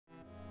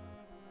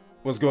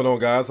What's going on,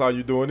 guys? How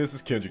you doing? This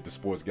is Kendrick, the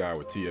sports guy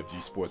with TFG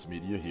Sports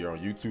Media here on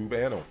YouTube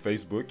and on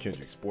Facebook,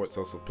 Kendrick Sports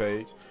Hustle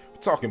page.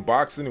 We're talking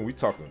boxing and we're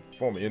talking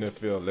former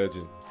NFL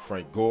legend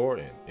Frank Gore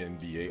and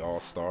NBA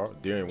All-Star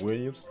Darren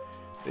Williams.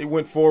 They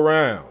went 4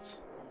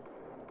 rounds.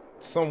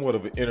 Somewhat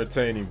of an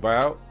entertaining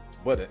bout,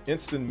 but an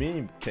instant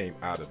meme came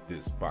out of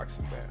this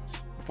boxing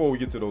match. Before we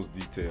get to those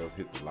details,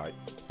 hit the like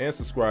and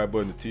subscribe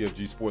button to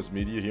TFG Sports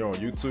Media here on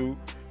YouTube.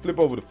 Flip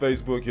over to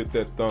Facebook, hit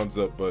that thumbs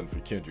up button for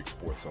Kendrick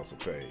Sports Hustle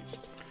page.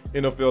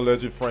 NFL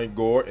legend Frank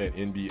Gore and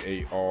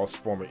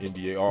former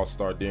NBA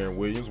All-Star Darren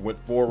Williams went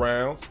 4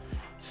 rounds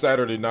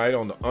Saturday night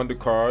on the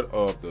undercard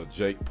of the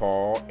Jake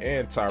Paul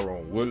and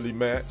Tyron Woodley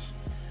match.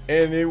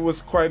 And it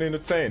was quite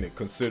entertaining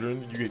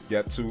considering you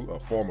got a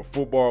former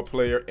football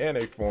player and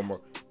a former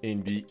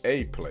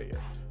NBA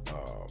player.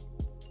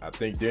 I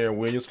think Darren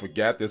Williams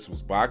forgot this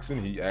was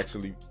boxing. He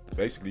actually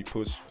basically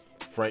pushed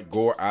Frank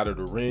Gore out of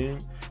the ring,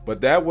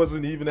 but that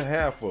wasn't even a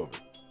half of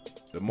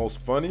it. The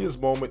most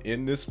funniest moment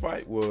in this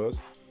fight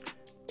was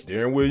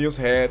Darren Williams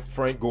had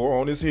Frank Gore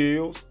on his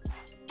heels,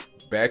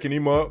 backing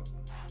him up.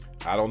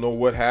 I don't know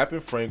what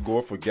happened. Frank Gore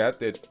forgot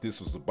that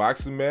this was a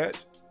boxing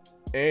match,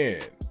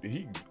 and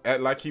he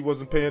acted like he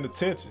wasn't paying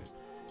attention.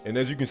 And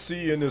as you can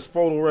see in this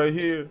photo right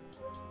here,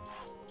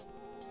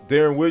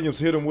 Darren Williams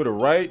hit him with a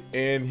right,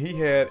 and he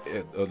had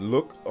a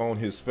look on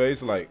his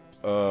face like,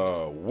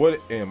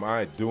 what am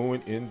I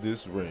doing in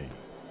this ring?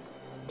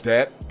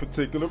 That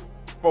particular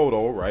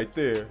photo right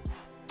there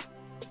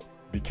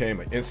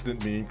became an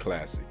instant meme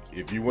classic.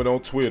 If you went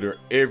on Twitter,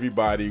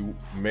 everybody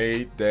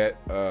made that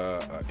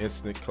an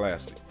instant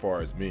classic as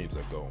far as memes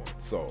are going.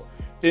 So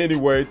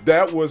anyway,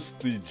 that was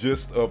the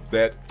gist of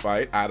that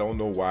fight. I don't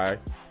know why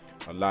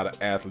a lot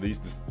of athletes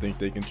just think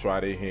they can try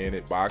their hand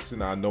at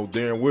boxing. I know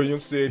Darren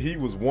Williams said he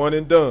was one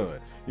and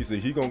done. He said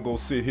he gonna go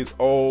sit his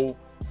old,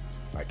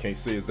 I can't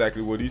say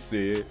exactly what he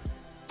said,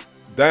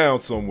 down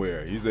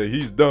somewhere. He said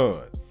he's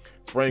done.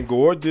 Frank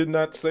Gore did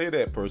not say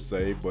that per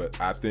se, but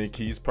I think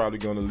he's probably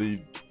going to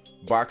leave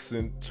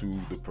boxing to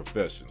the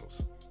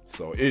professionals.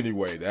 So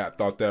anyway, I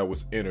thought that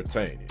was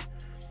entertaining.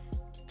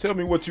 Tell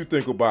me what you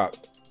think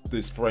about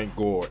this Frank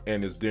Gore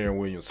and this Darren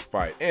Williams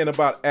fight, and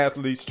about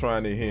athletes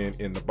trying their hand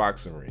in the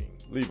boxing ring.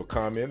 Leave a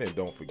comment and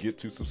don't forget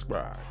to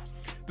subscribe.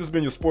 This has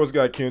been your sports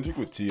guy Kendrick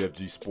with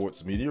TFG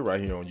Sports Media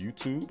right here on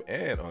YouTube,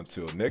 and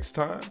until next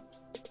time,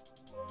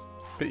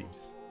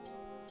 peace.